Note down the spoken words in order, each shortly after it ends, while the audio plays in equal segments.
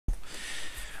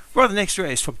Right, the next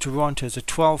race from Toronto is a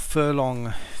 12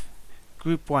 furlong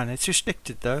Group 1. It's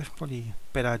restricted though. Probably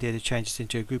a better idea to change this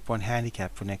into a Group 1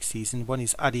 handicap for next season. One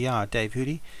is RDR, Dave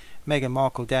Hoody, Meghan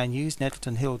Markle, Dan Hughes,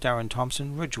 Nettleton Hill, Darren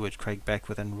Thompson, Ridgewood, Craig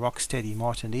Beckwith, and Rocksteady,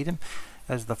 Martin Needham.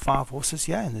 Those are the 5 horses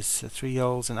here, and there's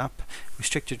 3-year-olds and up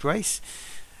restricted race.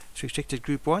 It's restricted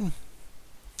Group 1.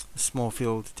 The small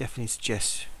field definitely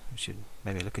suggests we should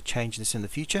maybe look at changing this in the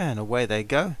future, and away they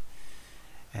go.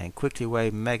 And quickly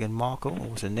away Meghan Markle,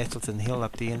 also Nettleton Hill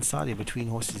up the inside. In between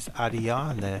horses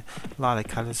RDR, and the lilac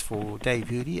colours for Dave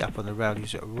Hoody. Up on the rail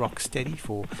is Rocksteady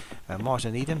for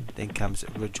Martin Needham. Then comes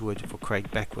Ridgewood for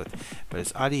Craig Beckwith. But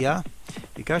it's RDR.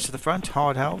 He goes to the front,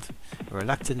 hard held. A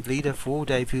reluctant leader for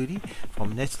Dave Hoody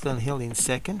from Nettleton Hill in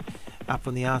second. Up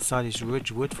on the outside is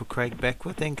Ridgewood for Craig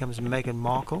Beckwith. Then comes Meghan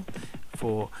Markle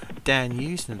for Dan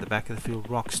Hughes, and at the back of the field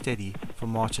Rocksteady for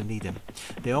Martin Needham.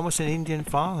 They're almost an Indian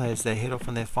file as they head off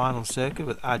on their final circuit,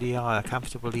 with RDR a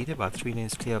comfortable leader by 3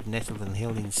 lengths clear of Nettleton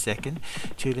Hill in second.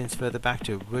 2 lengths further back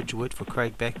to Ridgewood for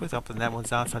Craig Beckwith. Up on that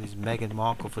one's outside is Meghan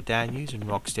Markle for Dan Hughes, and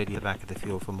Rocksteady at the back of the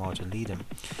field for Martin Needham.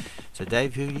 So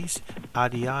Dave Hoody's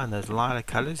RDR in those lighter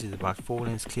colours is about 4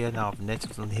 lengths clear now of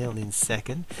Nettleton Hill in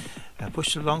second.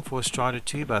 Pushed along for a stride or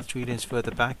 2, about 3 lengths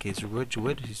further back is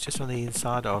Ridgewood, who's just on the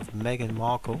inside of Meghan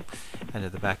Markle, and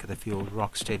at the back of the field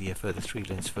Rocksteady a further 3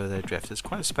 lengths further adrift. It's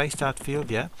quite a spaced out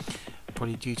field here,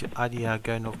 probably due to RDR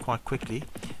going off quite quickly.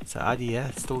 So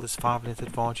RDR still this 5 length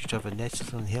advantage over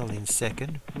Nettleton Hill in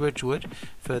second. Ridgewood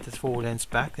further 4 lengths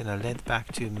back, then a length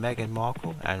back to Meghan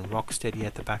Markle, and Rocksteady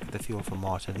at the back of the field for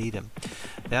Martin Needham.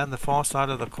 Down the far side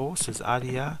of the course is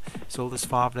RDR, still this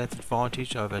 5 length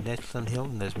advantage over Nettleton Hill,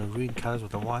 and there's maroon colours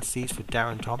with the white sleeves for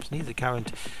Darren Thompson. He's the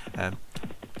current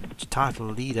title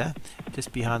leader.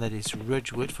 Just behind that is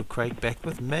Ridgewood for Craig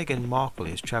Beckwith. Meghan Markle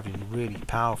is travelling really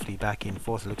powerfully back in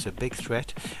fourth. It looks a big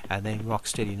threat, and then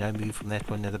Rocksteady, no move from that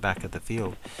one at the back of the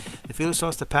field. The field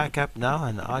starts to pack up now,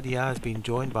 and RDR has been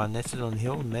joined by Nettleton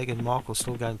Hill. Meghan Markle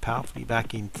still going powerfully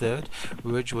back in third.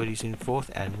 Ridgewood is in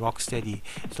fourth, and Rocksteady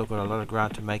still got a lot of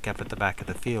ground to make up at the back of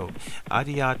the field.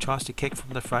 RDR tries to kick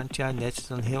from the front here.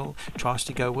 Nettleton Hill tries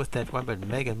to go with that one, but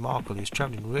Meghan Markle is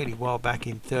travelling really well back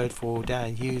in third for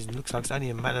Dan Hughes, and looks like it's only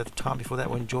a matter of time before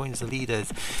that one joins the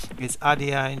leaders. It's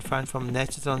RDR in front from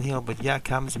Nettleton Hill, but here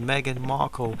comes Meghan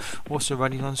Markle, also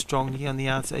running on strongly on the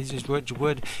outside is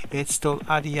Ridgewood. It's still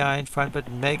RDR in front, but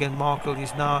Meghan Markle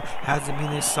is now has him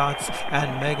in his sights,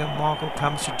 and Meghan Markle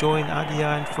comes to join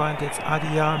RDR in front. It's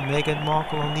RDR, Meghan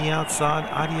Markle on the outside.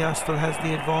 RDR still has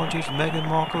the advantage. Meghan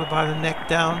Markle by the neck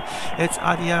down. It's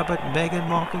RDR, but Meghan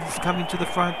Markle is coming to the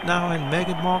front now, and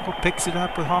Meghan Markle picks it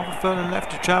up with half a furlong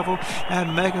left to travel,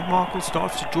 and Meghan Markle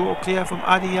starts to draw clear from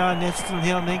RDR, Nettleton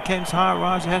Hill, and then comes High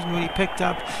Rise, who hasn't really picked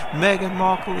up. Meghan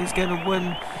Markle is going to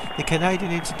win the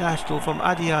Canadian International from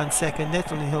RDR in second.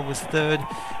 Nettleton Hill was third.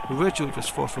 Ridgewood was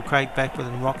fourth for Craig Beckwith,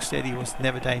 and Rocksteady was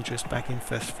never dangerous back in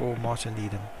fifth for Martin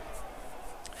Needham.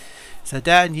 So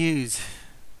Dan Hughes,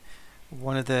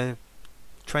 one of the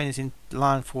trainers in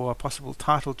line for a possible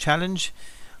title challenge,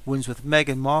 wins with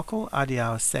Meghan Markle.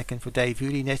 RDR second for Dave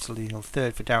Hoody, Nettleton Hill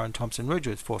third for Darren Thompson,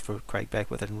 Ridgewood fourth for Craig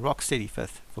Beckwith, and Rocksteady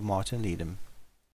fifth for Martin Needham.